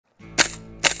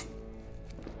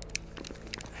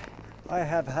I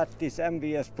have had this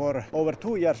MWS for over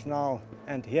 2 years now,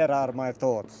 and here are my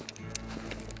thoughts.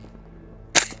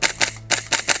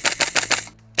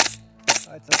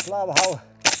 I just love how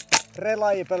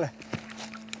reliable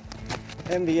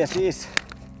MWS is,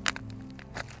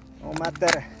 no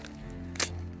matter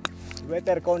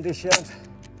weather conditions.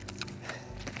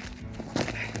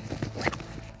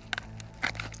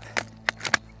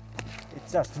 It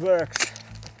just works.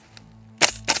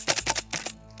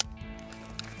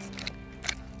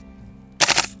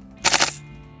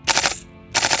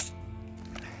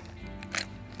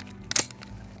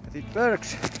 But it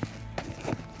works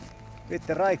with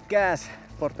the right gas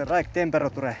for the right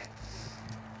temperature.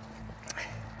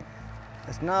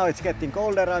 As now it's getting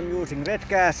colder, I'm using red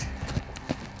gas.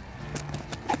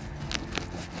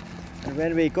 And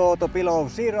when we go to below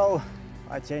 0,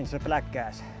 I change the black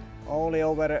gas. Only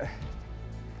over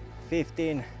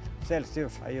 15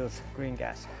 Celsius I use green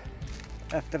gas.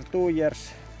 After 2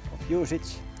 years of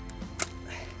usage,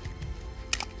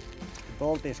 the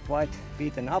bolt is quite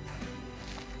beaten up.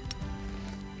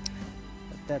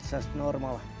 But that's just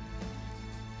normal.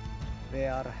 We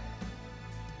are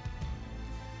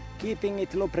keeping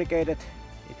it lubricated,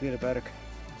 it will work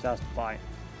just fine.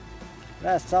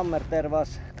 Last summer there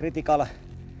was critical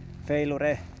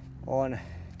failure on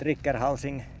trigger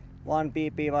housing. One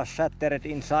PP was shattered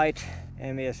inside,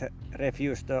 MWS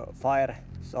refused to fire,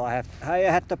 so I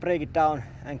had to break it down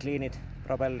and clean it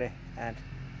properly, and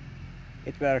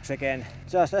it works again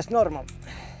just as normal.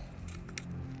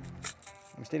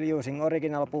 I'm still using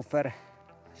original buffer.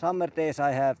 Summer days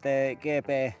I have the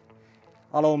GB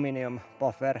aluminum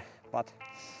buffer, but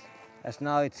as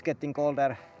now it's getting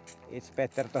colder, it's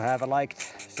better to have a light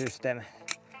system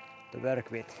to work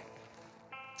with,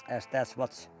 as that's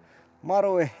what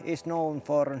Marui is known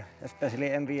for, especially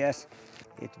MWS.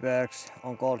 It works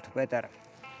on cold weather.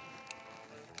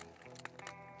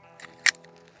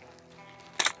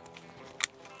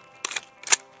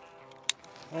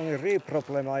 Only real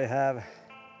problem I have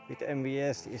with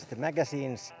MWS is the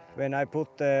magazines. When I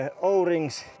put the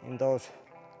O-rings in those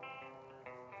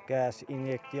gas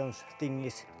injections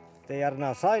thingies, they are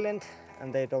now silent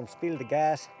and they don't spill the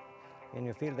gas when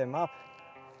you fill them up.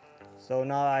 So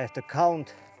now I have to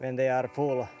count when they are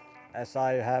full, as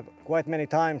I have quite many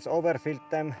times overfilled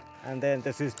them and then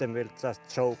the system will just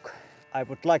choke. I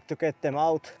would like to get them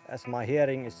out, as my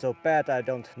hearing is so bad I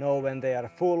don't know when they are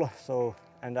full,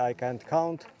 and I can't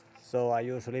count. So I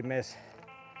usually mess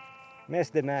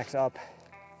the mags up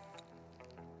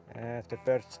and I have to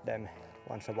purge them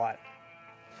once a while.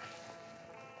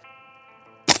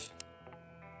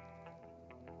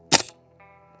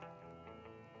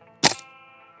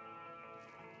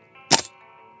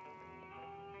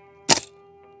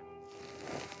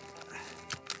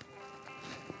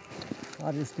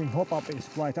 Adjusting hop-up is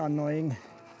quite annoying.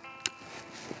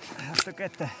 I have to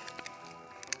get the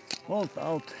bolt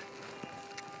out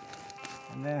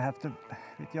and then have to,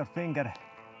 with your finger,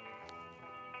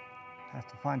 have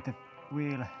to find the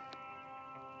wheel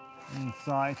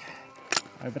inside.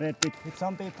 I've read with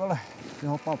some people the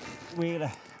hop-up wheel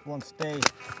won't stay in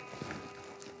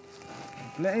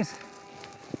place,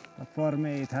 but for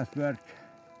me it has worked.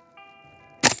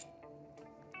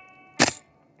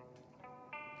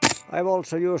 I've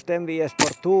also used MWS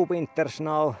for 2 winters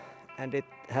now, and it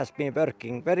has been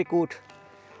working very good.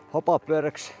 Hop-up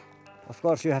works. Of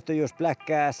course you have to use black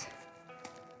gas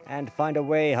and find a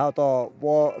way how to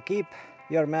keep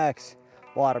your mags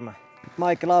warm.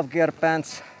 My glove gear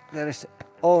pants, there is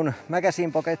own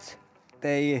magazine pockets.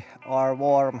 They are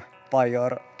warm by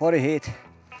your body heat,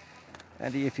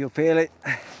 and if you feel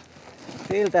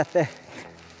that the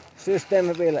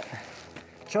system will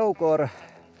choke or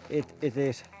it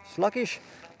is sluggish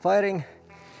firing,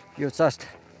 you just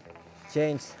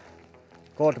change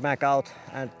cold mag out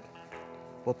and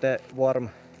put the warm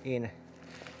in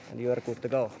and you are good to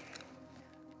go.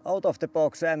 Out of the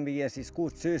box MWS is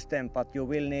good system, but you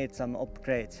will need some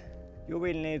upgrades. You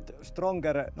will need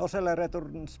stronger nozzle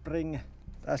return spring,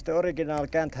 as the original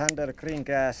can't handle green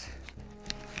gas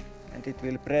and it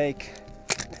will break.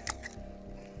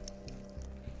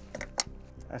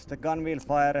 As the gun will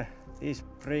fire, this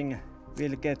spring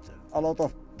will get a lot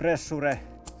of pressure,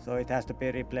 so it has to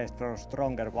be replaced for a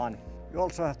stronger one. You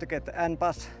also have to get the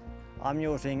N-Bus. I'm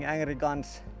using Angry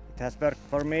Guns. It has worked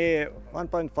for me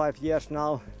 1.5 years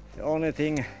now. The only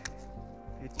thing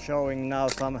it's showing now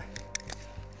some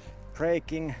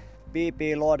breaking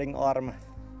BP loading arm.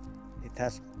 It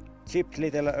has chipped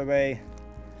little away,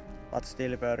 but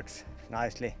still works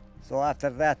nicely. So after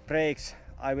that breaks,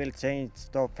 I will change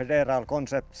to Federal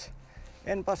Concepts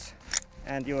N-Bus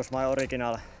and use my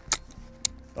original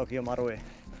Tokyo Marui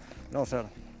nozzle.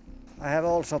 I have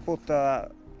also put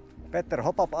a better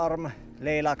hop-up arm,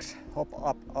 Leilax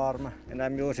hop-up arm, and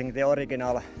I'm using the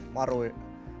original Marui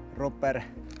rubber.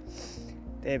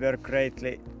 They work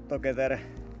greatly together,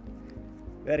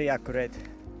 very accurate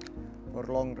for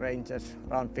long ranges,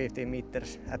 around 50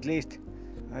 meters at least.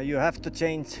 You have to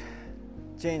change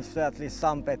to at least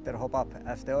some better hop-up,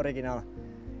 as the original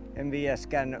MWS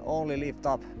can only lift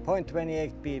up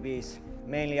 0.28 bb's.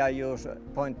 Mainly I use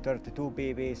 0.32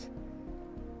 bb's.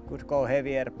 Could go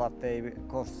heavier, but they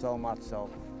cost so much, so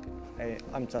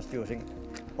I'm just using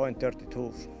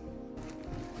 0.32.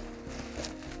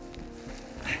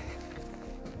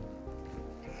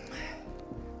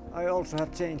 I also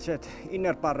have changed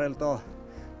inner barrel to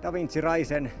DaVinci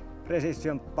Ryzen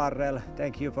precision barrel.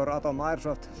 Thank you for Atom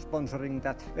Airsoft sponsoring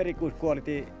that. Very good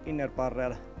quality inner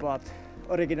barrel, but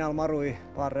original Marui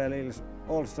barrel is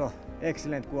also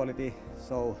excellent quality,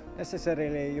 so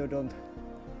necessarily you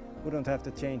wouldn't have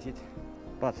to change it,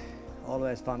 but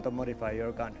always fun to modify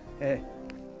your gun.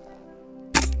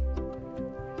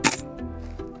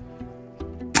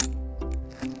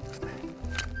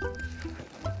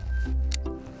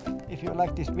 If you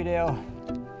like this video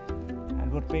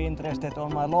and would be interested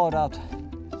on my loadout,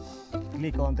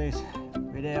 click on this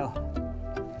video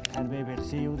and we will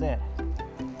see you there.